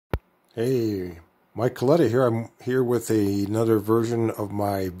Hey, Mike Coletta here. I'm here with another version of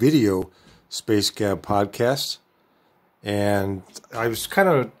my video Space Gab podcast, and I was kind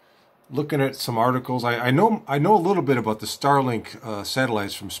of looking at some articles. I know a little bit about the Starlink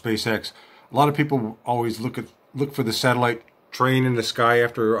satellites from SpaceX. A lot of people always look for the satellite train in the sky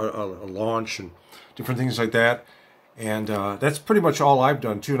after a launch and different things like that, and that's pretty much all I've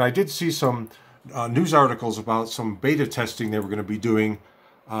done too. And I did see some news articles about some beta testing they were going to be doing.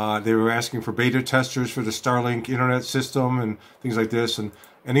 They were asking for beta testers for the Starlink internet system and things like this. And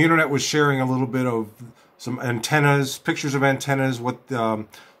the internet was sharing a little bit of some antennas, pictures of antennas, what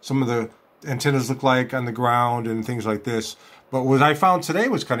some of the antennas look like on the ground and things like this. But what I found today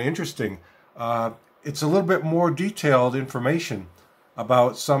was kind of interesting. It's a little bit more detailed information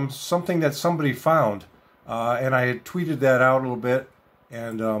about something that somebody found. And I had tweeted that out a little bit.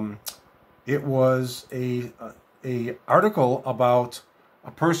 And it was a article about a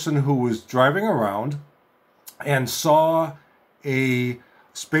person who was driving around and saw a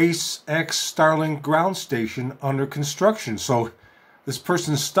SpaceX Starlink ground station under construction. So this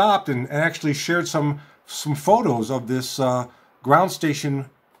person stopped and actually shared some photos of this ground station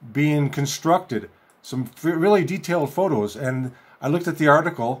being constructed. Some really detailed photos. And I looked at the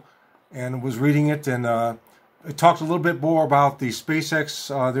article and was reading it, and it talked a little bit more about the SpaceX.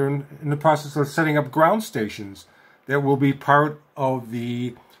 They're in the process of setting up ground stations that will be part of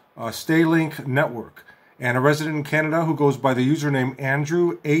the Starlink network. And a resident in Canada who goes by the username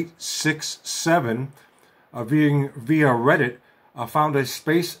Andrew867 via Reddit found a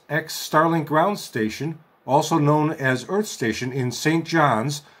SpaceX Starlink ground station, also known as Earth Station, in St.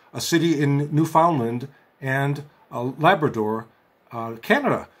 John's, a city in Newfoundland and Labrador,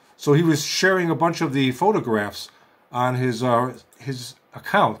 Canada. So he was sharing a bunch of the photographs on his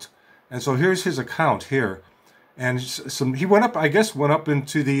account. And so here's his account here. And he went up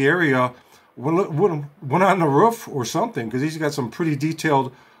into the area, went on the roof or something, because he's got some pretty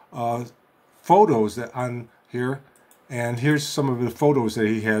detailed photos on here. And here's some of the photos that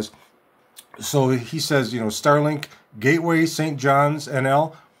he has. So he says, Starlink Gateway, St. John's,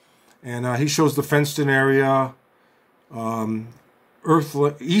 NL. And he shows the fenced-in area,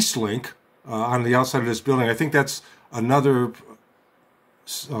 Eastlink on the outside of this building. I think that's another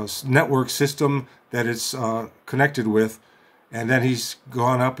network system that it's connected with. And then he's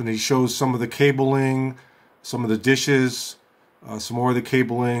gone up and he shows some of the cabling, some of the dishes, some more of the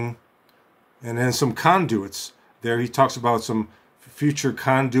cabling, and then some conduits. There he talks about some future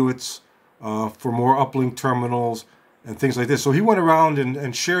conduits for more uplink terminals and things like this. So he went around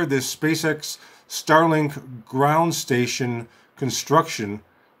and shared this SpaceX Starlink ground station construction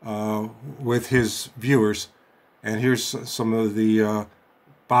with his viewers. And here's some of the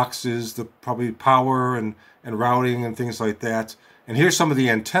boxes, probably power and routing and things like that. And here's some of the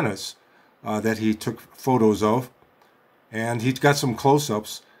antennas that he took photos of. And he's got some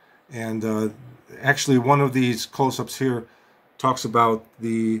close-ups. And actually one of these close-ups here talks about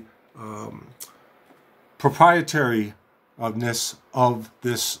the proprietariness of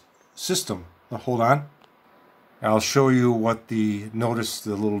this system. Now, hold on. I'll show you what the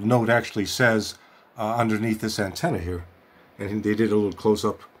little note actually says underneath this antenna here. And they did a little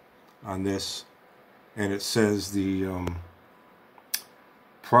close-up on this, and it says the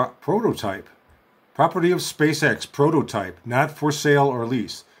prototype, property of SpaceX, prototype, not for sale or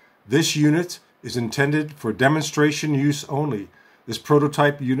lease. This unit is intended for demonstration use only. This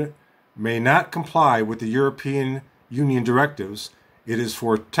prototype unit may not comply with the European Union directives. It is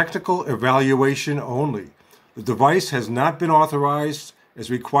for technical evaluation only. The device has not been authorized as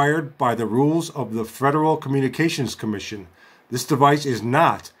required by the rules of the Federal Communications Commission. This device is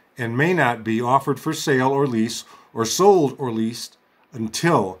not and may not be offered for sale or lease or sold or leased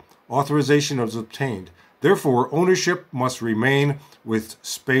until authorization is obtained. Therefore, ownership must remain with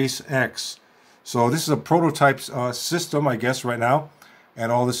SpaceX. So this is a prototype system, I guess, right now,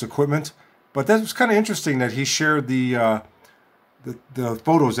 and all this equipment. But that was kind of interesting that he shared the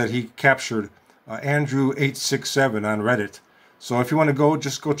photos that he captured, Andrew867 on Reddit. So if you want to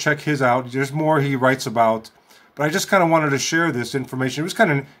just go check his out. There's more he writes about. But I just kind of wanted to share this information. It was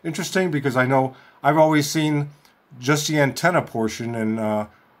kind of interesting because I know I've always seen just the antenna portion and of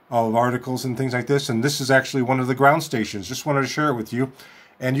articles and things like this. And this is actually one of the ground stations. Just wanted to share it with you.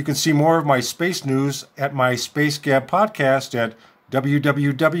 And you can see more of my space news at my Space Gab podcast at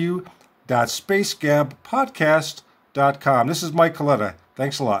www.spacegabpodcast.com. This is Mike Coletta.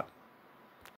 Thanks a lot.